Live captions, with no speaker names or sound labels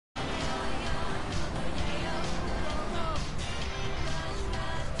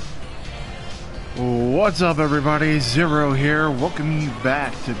What's up, everybody? Zero here, welcoming you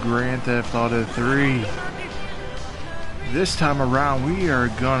back to Grand Theft Auto 3. This time around, we are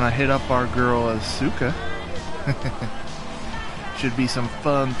gonna hit up our girl Asuka. Should be some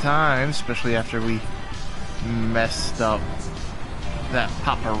fun times, especially after we messed up that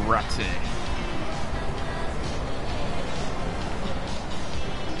paparazzi.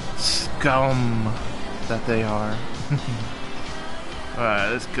 Scum that they are.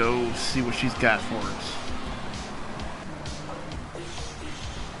 Alright, let's go see what she's got for us.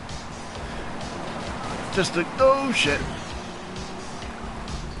 Just a... oh shit.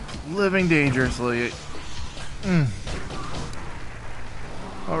 Living dangerously.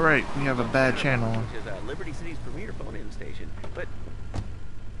 Alright, we have a bad channel. Which is Liberty City's premier phone-in station, but...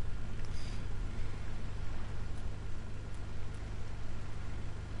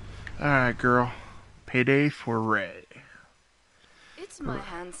 Alright, girl. Payday for Ray. It's my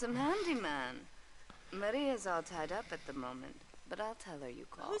handsome handyman. Maria's all tied up at the moment, but I'll tell her you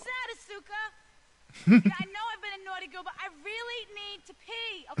called. Who's that, Asuka? I know I've been a naughty girl, but I really need to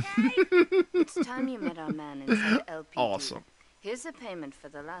pee, okay? It's time you met our man inside LPD. Awesome. Here's a payment for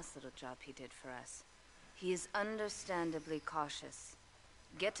the last little job he did for us. He is understandably cautious.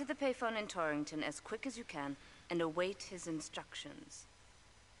 Get to the payphone in Torrington as quick as you can and await his instructions.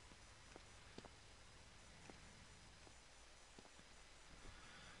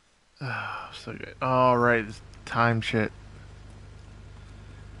 Oh, so good. Alright, this time shit.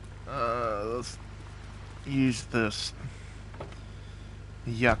 Let's use this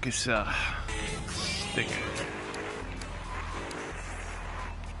Yakuza sticker.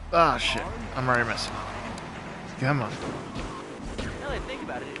 Ah, shit. I'm already missing. Come on. Now that I think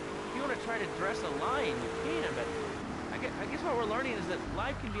about it, if you want to try to dress a lion, you can, but I guess what we're learning is that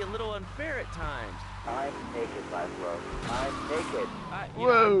life can be a little unfair at times. I'm naked, Laszlo. I'm naked.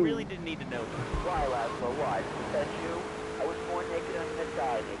 Whoa. I really didn't need to know that. Why, Laszlo? Why? Is that you? I was born naked, I'm gonna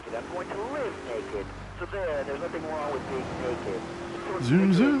die naked. I'm going to live naked. So there's nothing wrong with being naked.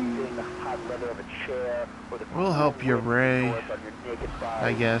 Zoom, zoom. Feeling the hot leather of a chair, or the We'll help you, Ray. on your naked body.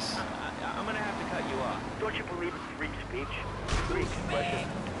 I guess. I'm gonna have to cut you off. Don't you believe in free speech? Free expression?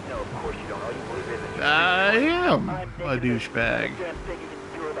 No, of course you don't. All you believe in is I am I'm a naked. douchebag. Damn thing you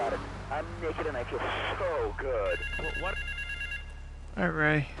can do about it. I'm naked and I feel so good. What? Alright,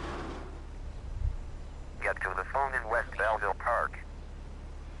 Ray. Get to the phone in West Belleville Park.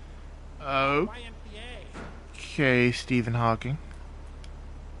 Okay, Stephen Hawking.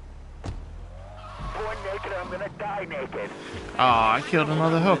 Born naked, I'm gonna die naked. Aw, I killed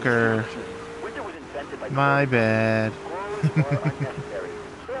another hooker. Winter was invented by My bad. Squirrels are unnecessary.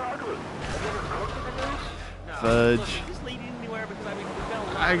 They're ugly. Have you ever cooked in the news? Fudge. Look, just leading anywhere because I mean, we've got a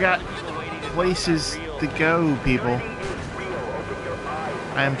lot I of got people waiting to talk places about to real- go, people. Tyranny is real. Open your eyes.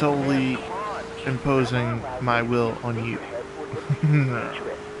 I am totally Come on. imposing my will on you.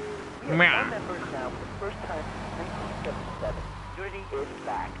 We have more members now for the first time since 1977. Unity is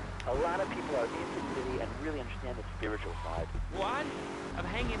back. A lot of people are into Unity and really understand the spiritual side. What? I'm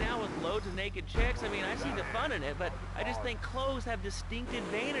hanging out with loads of naked chicks. I mean, I see the fun in it, but I just think clothes have distinct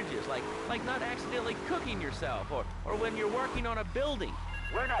advantages, like not accidentally cooking yourself, or when you're working on a building.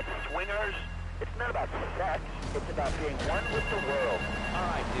 We're not swingers. It's not about sex. It's about being one with the world. All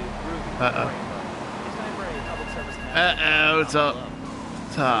right, dude. Groovy. Uh-oh. It's time for a public service announcement. Uh-oh, it's up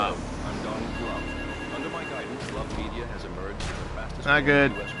top. I'm Donald Trump. Under my guidance, Love Media has emerged as the fastest Not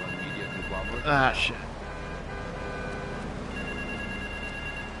good. US-run media conglomerate. Ah, shit.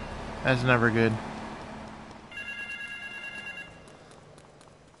 That's never good.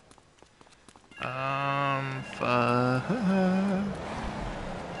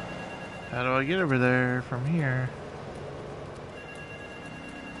 How do I get over there from here?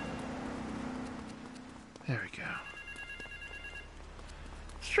 There we go.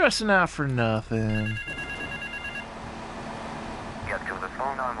 Stressing out for nothing. Get to the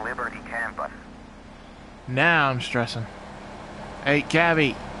phone on Liberty campus. Now I'm stressing. Hey,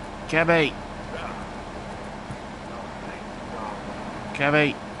 Cabby. Cabby.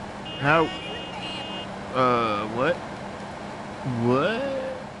 Cabby. No. What? What?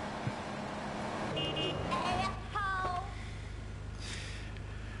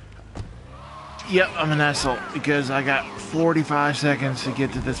 Yep, I'm an asshole because I got 45 seconds to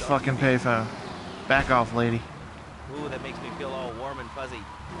get to this fucking payphone. Back off, lady. Ooh, that makes me feel all warm and fuzzy.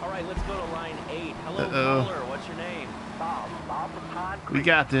 All right, let's go to line 8. Hello, Uh-oh. caller. What's your name? Bob from Pine We Creek.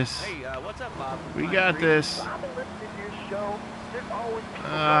 got this. Hey, what's up, Bob? We got this. I've been listening to your show. There's always people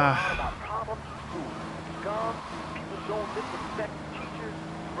going Ah. on about problems in school. Scum, people don't disrespect teachers,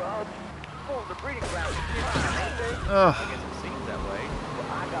 drugs, school's a breeding ground. Ugh. I guess it seems that way. Well,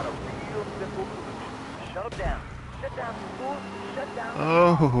 I got a real simple solution. Shut him down. Shut down, fool. Shut down.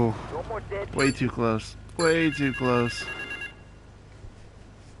 Oh, No more dead. way too close. Way too close.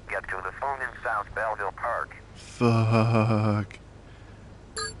 Get to the phone in South Belleville Park. Fuck.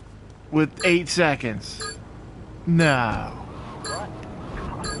 With 8 seconds. No.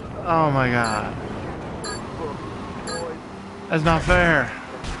 Oh my god. That's not fair.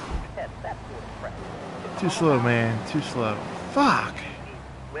 Too slow, man. Too slow. Fuck.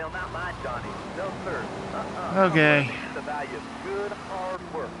 Well, not mine, Johnny. No, sir. Okay. The value of good,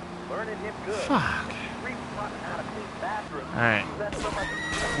 hard work. Learning him good. Fuck. Bathroom. Alright.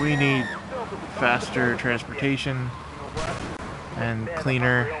 We need faster transportation and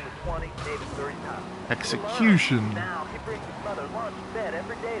cleaner execution. Now he brings his mother lunch, bed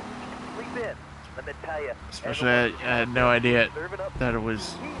every day. Sleep in. Let me tell you. Especially, I had no idea that it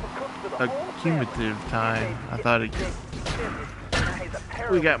was a cumulative time. I thought it.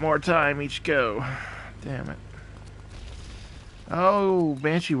 We got more time each go. Damn it. Oh,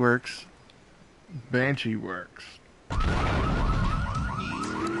 Banshee works. Banshee works.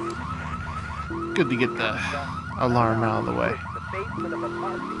 Good to get the alarm out of the way. The basement of a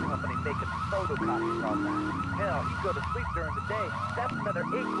marketing company making photocopies all night. Hell, you go to sleep during the day. That's another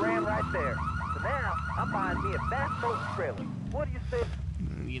 $8 right there. So now I'm buying me a bass boat and trailer. What do you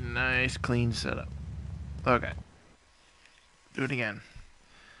say? Nice, clean setup. Okay. Do it again.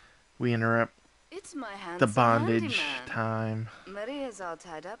 We interrupt It's my handsome the bondage handyman. time. Maria's all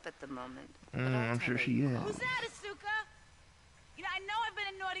tied up at the moment. but I'll I'm tell sure her she you is. called. Who's that, Asuka? You know, I know I've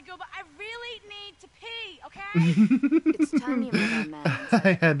been a naughty girl, but I really need to pee, okay? It's time you met our man.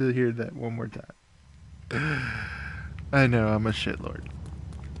 I had to hear that one more time. I know, I'm a shitlord.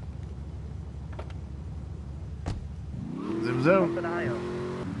 Zoom zoom. Something I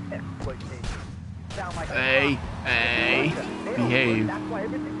own. Exploitation. Sound like a Hey, cop. hey, They don't work. behave. That's why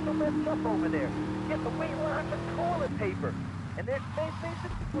everything's so messed up over there. Get the weight line for toilet paper. And their space station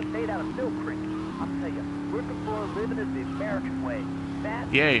was made out of milk crates. I'll tell you, working for a living is the American way.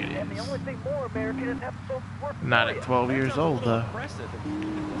 That, Yeah, it and the is. only thing more American is have folks work Not for at you. 12 years old, though. Impressive.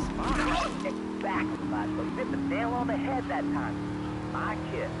 Exactly, Laszlo. You hit the nail on the head that time. My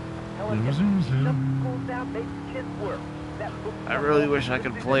kid. I'm telling you, Zoom, zoom, shut zoom. the schools down, make the kids work. That book I really wish I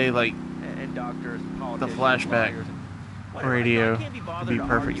could play, like, And doctors, politicians, flashback lawyers, and- radio I can't be would bothered be to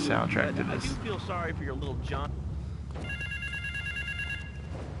perfect argue, soundtrack but to I do this. feel sorry for your little John.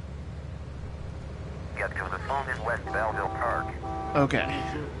 Get to the phone in West Belleville Park. Okay.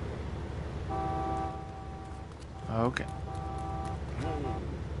 Okay.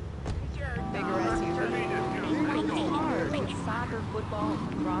 Bigger SUV. Hard with soccer, football,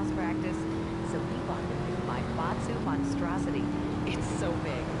 and cross practice. So we bought the new Maibatsu monstrosity. It's so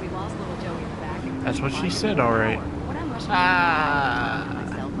big. We lost little Joey in the back. And That's what she couldn't said, find him for all an right. hour. When I'm rushing Ah. on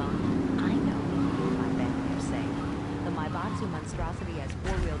my cell phone, I know what my family are saying. The Maibatsu monstrosity has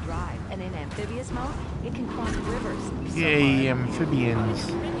four-wheel drive, and in amphibious mode, it can cross rivers. Yay, amphibians.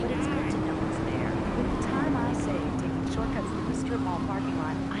 But it's good to know it's there. With the time I save taking shortcuts through the strip mall parking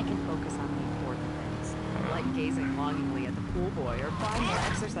lot, I can focus on the important things. Like gazing longingly at the pool boy or buying more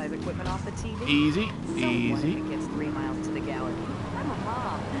exercise equipment off the TV. Easy, So what if easy. it gets 3 miles to the gallon? I'm a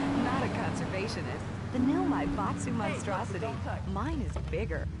mom, not a conservationist. The new Maibatsu monstrosity. Mine is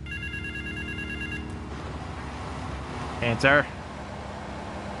bigger. Answer.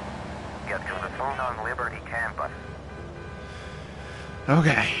 Get to the phone on Liberty campus.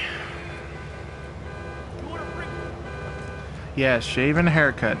 Okay. Yeah, shave and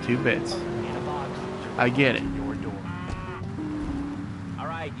haircut, 2 bits. In a box. I get it. Your door. All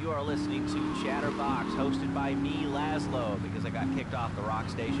right, you are listening to Chatterbox, hosted by me, Laszlo, because I got kicked off the rock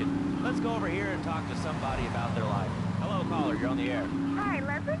station. Let's go over here and talk to somebody about their life. Hello, caller. You're on the air. Hi,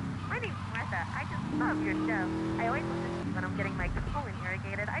 Leslie. My name's Martha. I just love your show. I always listen to you when I'm getting my colon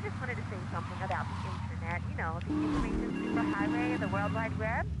irrigated. I just wanted to say something about the internet. You know, the information superhighway, the World Wide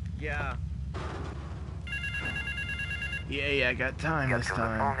Web. Yeah. Yeah, I got time Get this to the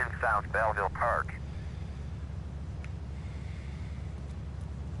phone time. in South Belleville Park.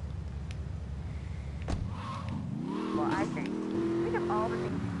 Well, I think of all the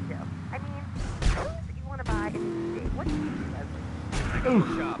things you do. I mean, clothes that you want to buy and see. What do you do, Leslie?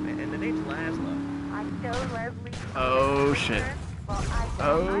 Ooh. Shop, and the name's Laszlo. I know, Leslie. Oh, shit. Well, I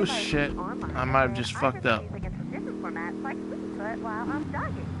Oh, buy shit. things online, I might have and just I fucked up. music into different formats so I can listen to it while I'm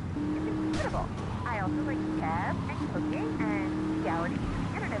jogging. It's incredible. I also like cabs and cooking and reality.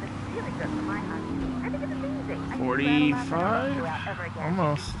 The internet is really good for my hobby. I think it's amazing. I can rattle off what I don't do out ever again.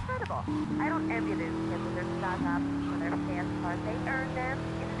 Almost. It's incredible. I don't envy those kids with their stock options for their fast cars. They earn them.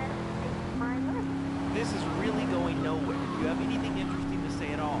 The internet is making my life. This is really going nowhere. Do you have anything interesting to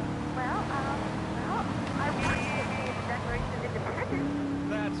say at all? Well,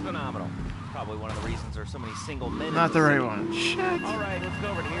 probably one of the reasons there's so many single men in Not the the right city. one. Shit. All right, let's go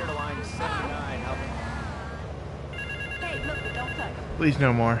over here to line 79. Hey, look, the don't plug. Please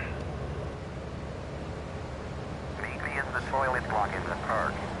no more. Meet me in the toilet block in the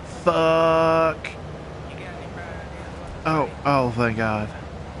park. Fuck. Oh, thank God.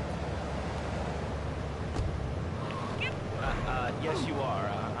 Yes, you are.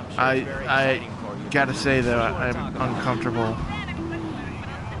 I'm sure it's very I exciting for you. gotta say though, What do you wanna I'm talk about? uncomfortable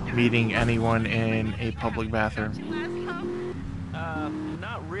meeting anyone in a public bathroom.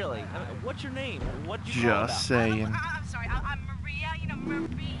 Not really. What's your name? What'd you call Just about? saying. I'm sorry, I'm Maria, you know,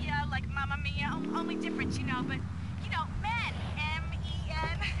 Maria, like Mamma Mia, only different, you know, but, you know, men,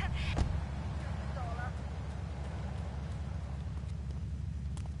 M-E-N.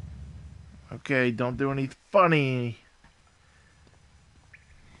 Okay, don't do any funny.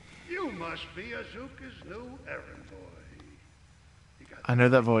 You must be Asuka's new errand boy. I know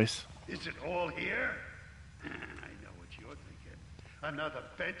that voice. Is it all here? I know what you're thinking. Another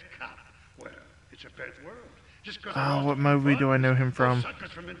bent cop. Well, it's a bent world. Just 'cause Oh, what movie do I know him from?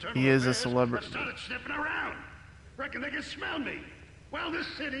 He is a celebrity. Started sniffing around. Reckon they can smell me. Well, this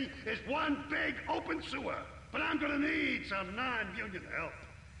city is one big open sewer. But I'm gonna need some non-union help.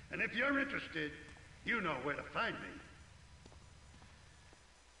 And if you're interested, you know where to find me.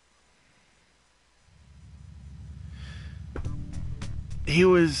 He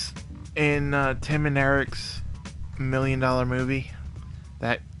was in Tim and Eric's $1 Million movie.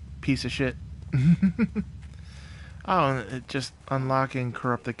 That piece of shit. Oh, and it just unlocking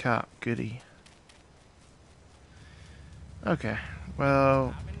corrupt the cop. Goody. Okay.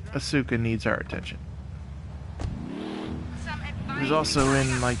 Well, Asuka needs our attention. He was also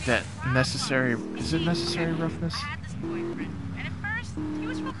in like that necessary. Is it Necessary Roughness? I had this boyfriend, and at first, he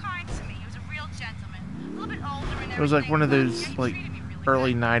was real kind to me. He was a real gentleman. A little bit older and everything. It was like one of but, those you know, he like treated me really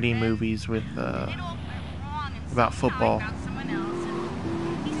early good. '90s And movies with it all went wrong, and about so, you know, football I found someone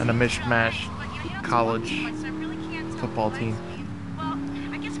else, he and a seemed real mishmash nice, but, you know, he don't college talk too much, so I really can't tell football if he team. likes me.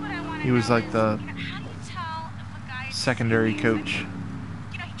 Well, I guess what I wanna He was know like is, the you know, how do you tell if a guy is secondary serious? I coach. mean,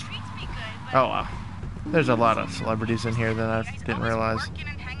 you know, he treats me good, but Oh wow. There's a lot of celebrities in here that I he's didn't always realize. working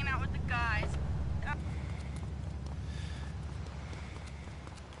and hanging out with the guys.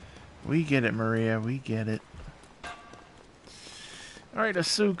 We get it, Maria. We get it. Alright,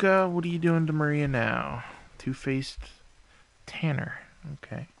 Asuka, what are you doing to Maria now? Two-faced Tanner.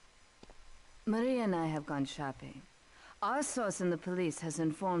 Okay. Maria and I have gone shopping. Our source in the police has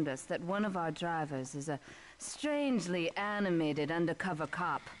informed us that one of our drivers is a strangely animated undercover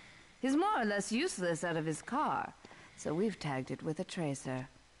cop. He's more or less useless out of his car, so we've tagged it with a tracer.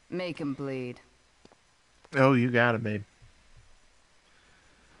 Make him bleed. Oh, you got it, babe.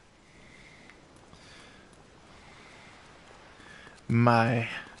 My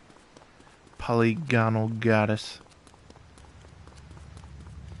polygonal goddess.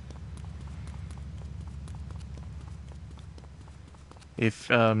 If,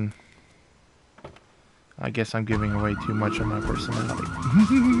 I guess I'm giving away too much of my personality.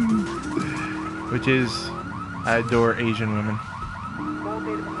 Which is, I adore Asian women. Full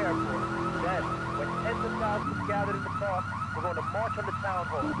day to prepare for it. Then, when tens of thousands gathered in the park, we're going to march on the town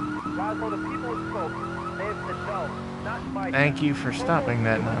hall. Guys, know the people have spoken. They have said no, not my Thank town. you for stopping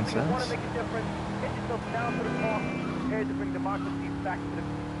that If you want nonsense. to make a difference, get yourself down to the park, prepared to bring democracy back to the...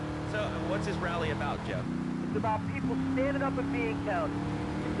 So, what's this rally about, Jeff? It's about people standing up and being counted.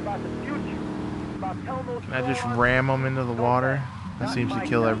 It's about the future. It's about telling those Can I just morons, ram them into the "No water? back, That not seems to my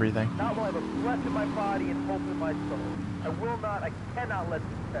kill town. everything. Not while I have a breath in my body and hope in my soul. I will not, I cannot let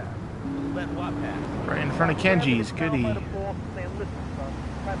this pass. Let what pass? Right in front of Kenji's. Goody. By the boss and saying, listen, son,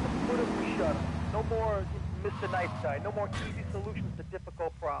 time to put up or shut up. No more Mr. Nice Guy. No more easy solutions to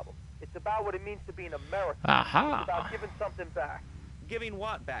difficult problems. It's about what it means to be an American. Aha. It's about giving something back. Giving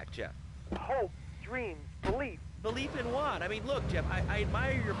what back, Jeff? Hope, dreams, belief. Belief in what? I mean, look, Jeff, I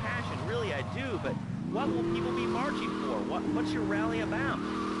admire your passion, really I do, but what will people be marching for? What's your rally about?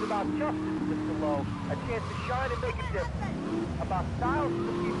 It's about justice, Mr. Lowe. A chance to shine and make a difference. About thousands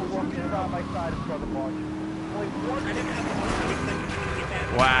of people working side by side in front of March. Only one...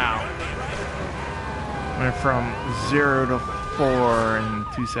 Wow. Went from 0 to 4 in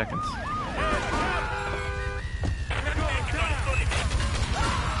 2 seconds.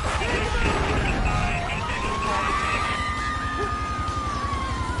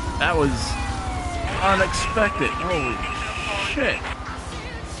 That was unexpected. Holy shit.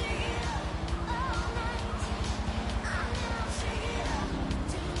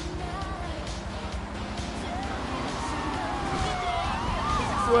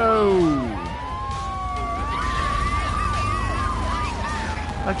 Whoa.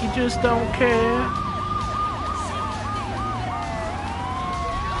 Like you just don't care.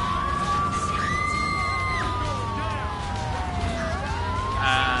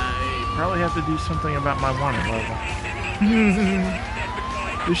 I probably have to do something about my wanted level.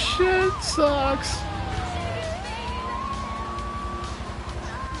 The shit sucks.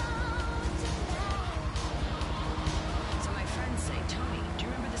 So my friends say, Tony, do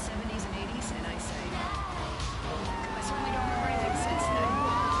you remember the 70s and 80s? And I say, I certainly don't remember anything since then.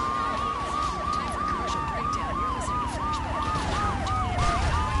 Time for a commercial breakdown. You're listening to Flashback.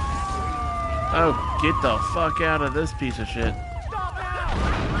 Oh, get the fuck out of this piece of shit.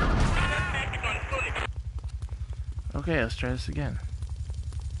 Okay, let's try this again.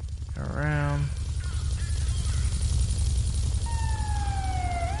 Around.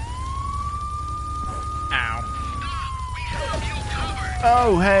 Ow.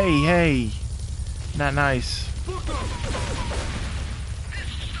 Oh, hey. Not nice.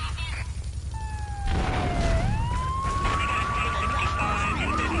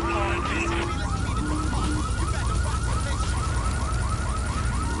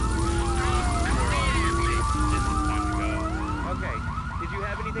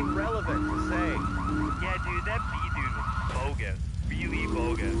 Anything relevant to say? Yeah, dude, that B-dude was bogus. Really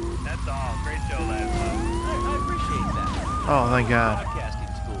bogus. That's all. Great show last month. I appreciate that. Oh, thank God.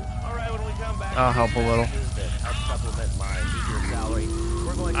 Broadcasting school. All right, when we come back, I'll help a little. to help supplement my meager salary.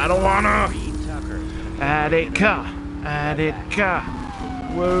 We're going to I don't wanna. Reed Tucker. Attica.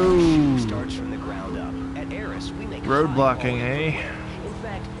 Whoa. Starts from the ground up. At Eris, we make Road blocking, eh? In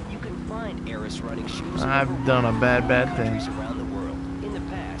fact, you can find Eris running shoes. I've done a bad thing. Around the world. In the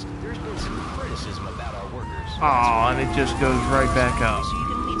past, there's been some criticism about our workers. Oh, and it just goes right back up. So you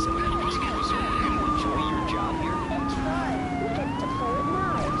can meet some of these skills. You enjoy your job here? It's fun. We get to play with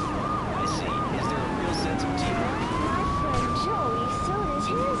knives. I see. Is there a real sense of teamwork? My friend Joey sewed his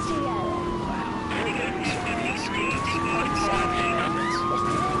hands together.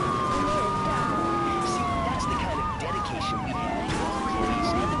 See, that's the kind of dedication we have to our employees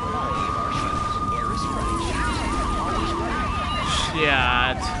and the quality of our shoes. Eris running shoes. Always ready.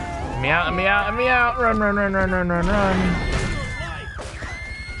 Shit. Let me out. Run.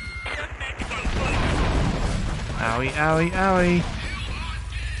 Owie.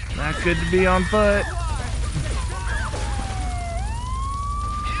 Not good to be on foot.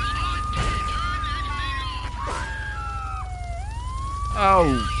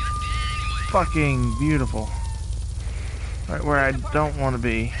 Oh, fucking beautiful. Right where I don't want to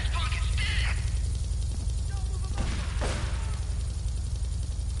be.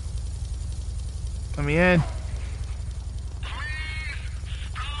 Let me in.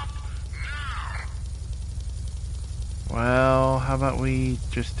 Well, how about we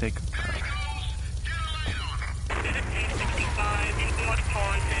just take a car?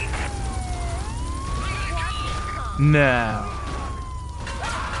 No.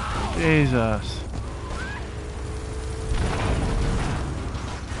 Jesus.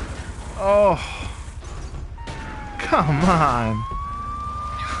 Oh. Come on.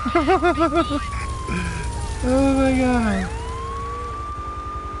 Oh my God.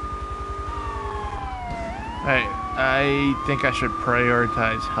 I think I should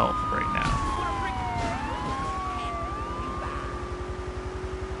prioritize health right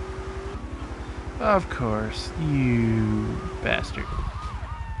now. Of course, you bastard.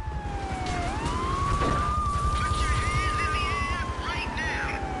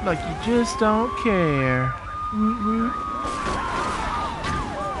 Like you just don't care.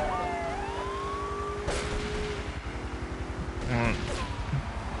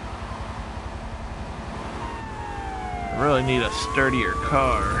 I really need a sturdier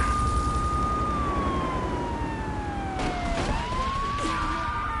car.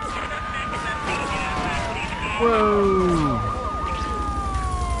 Whoa!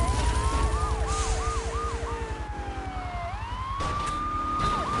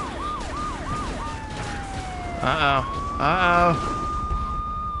 Uh-oh.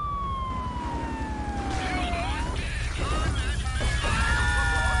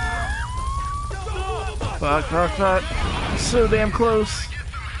 Fuck. So damn close.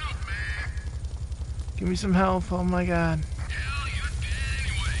 Give me some health. Oh my God.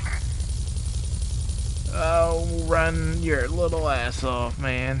 Oh, run your little ass off,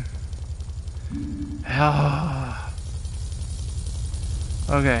 man. Oh.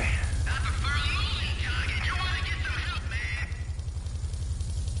 Okay.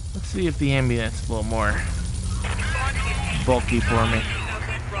 Let's see if the ambulance is a little more bulky for me.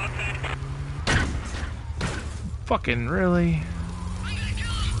 Fucking really?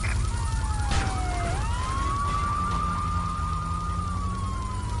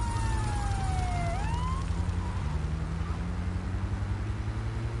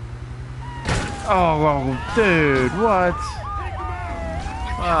 Oh, dude, what?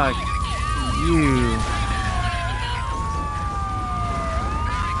 Fuck you.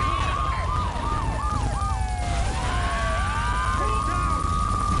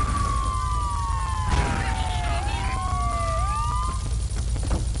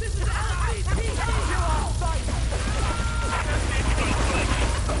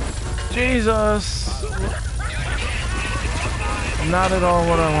 Jesus! Not at all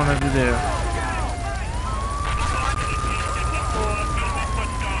what I wanted to do.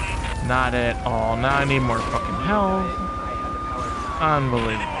 Not at all. Now I need more fucking health.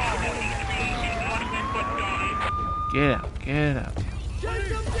 Unbelievable. Get out, get out.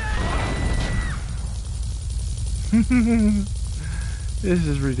 This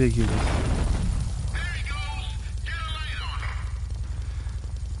is ridiculous.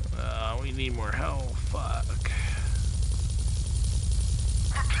 We need more health. Fuck.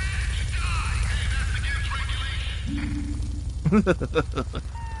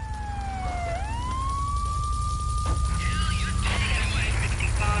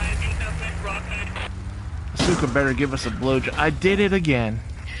 Asuka better give us a blowjob. I did it again.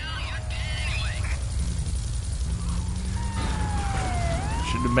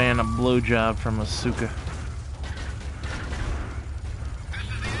 Should demand a blowjob from Asuka.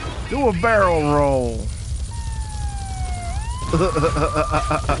 Do a barrel roll.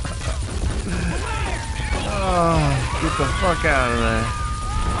 Oh, get the fuck out of there.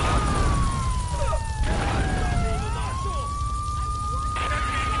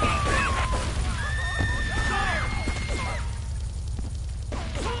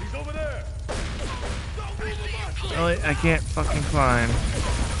 He's over there. I can't fucking climb.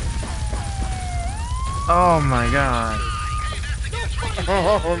 Oh my god.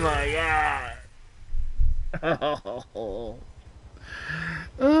 Oh my god.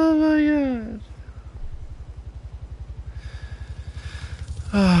 Oh my god.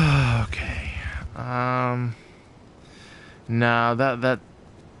 Okay. No, that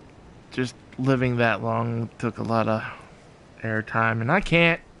just living that long took a lot of airtime, and I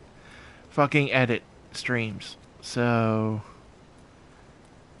can't fucking edit streams. So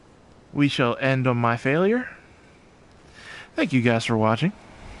we shall end on my failure. Thank you guys for watching.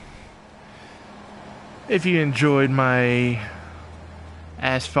 If you enjoyed my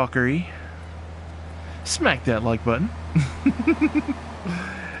ass fuckery, smack that like button.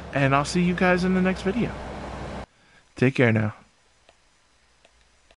 And I'll see you guys in the next video. Take care now.